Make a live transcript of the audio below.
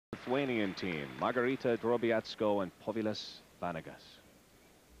Lithuanian team, Margarita Drobiatsko and Povilas Vanagas.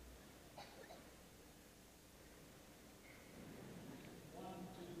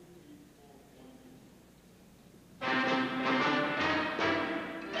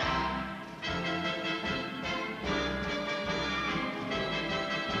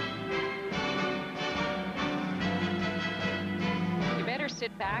 You better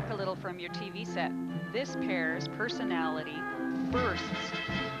sit back a little from your TV set. This pair's personality bursts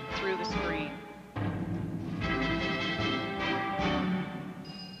through the screen.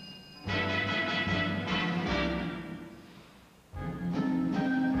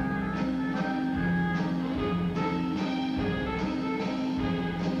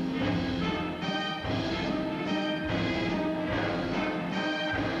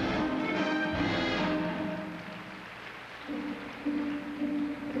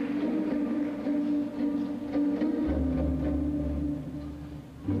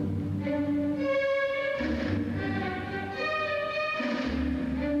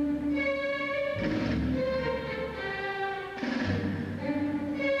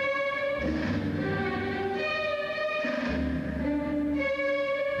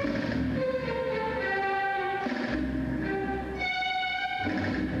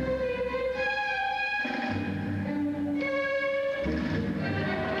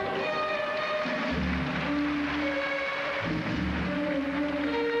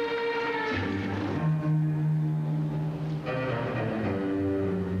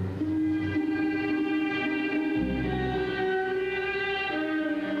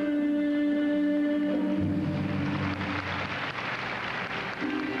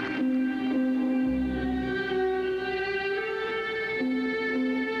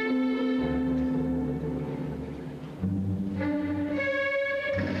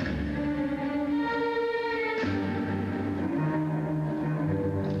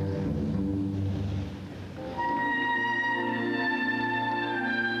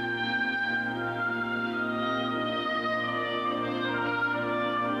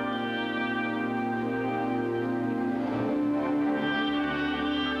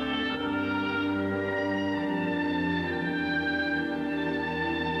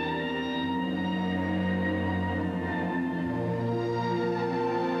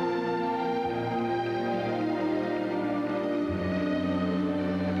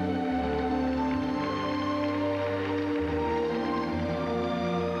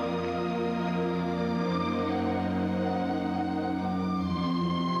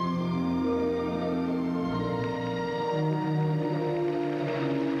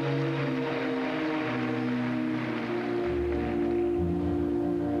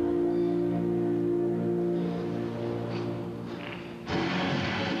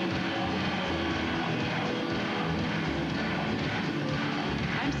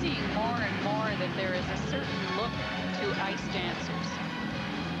 There is a certain look to ice dancers.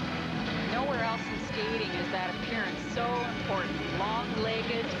 Nowhere else in skating is that appearance so important.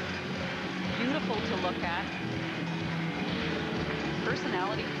 Long-legged, beautiful to look at.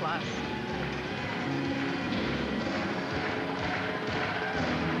 Personality plus.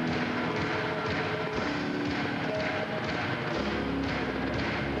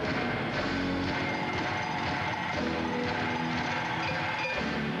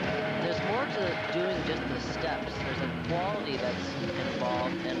 Doing just the steps. There's a quality that's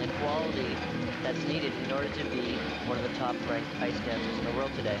involved and a quality that's needed in order to be one of the top-ranked ice dancers in the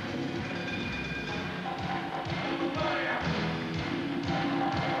world today.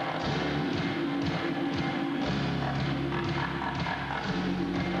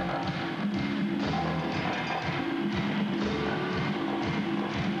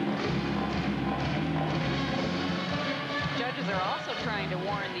 Judges are also trying to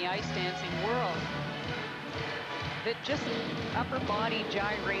warn the ice dancing world that just upper body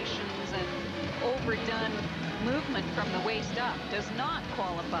gyrations and overdone movement from the waist up does not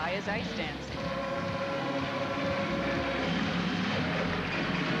qualify as ice dancing.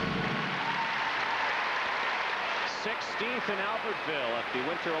 '16th in Albertville at the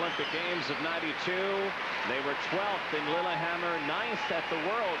Winter Olympic Games of '92. They were 12th in Lillehammer, 9th at the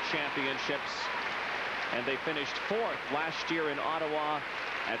World Championships, and they finished 4th last year in Ottawa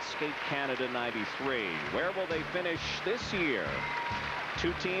at Skate Canada '93. Where will they finish this year?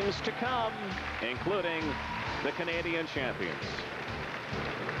 2 teams to come, including the Canadian champions.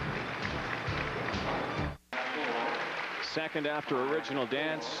 Second after original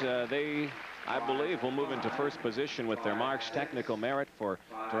dance, they, I believe, will move into first position with their marks. Technical merit for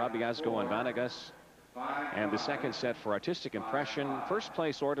Drobiatsko and Vanagas. And the second set for artistic impression. First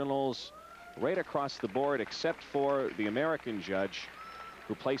place ordinals right across the board, except for the American judge,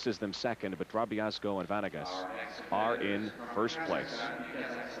 who places them second, but Drobiazko and Vanegas are in first place.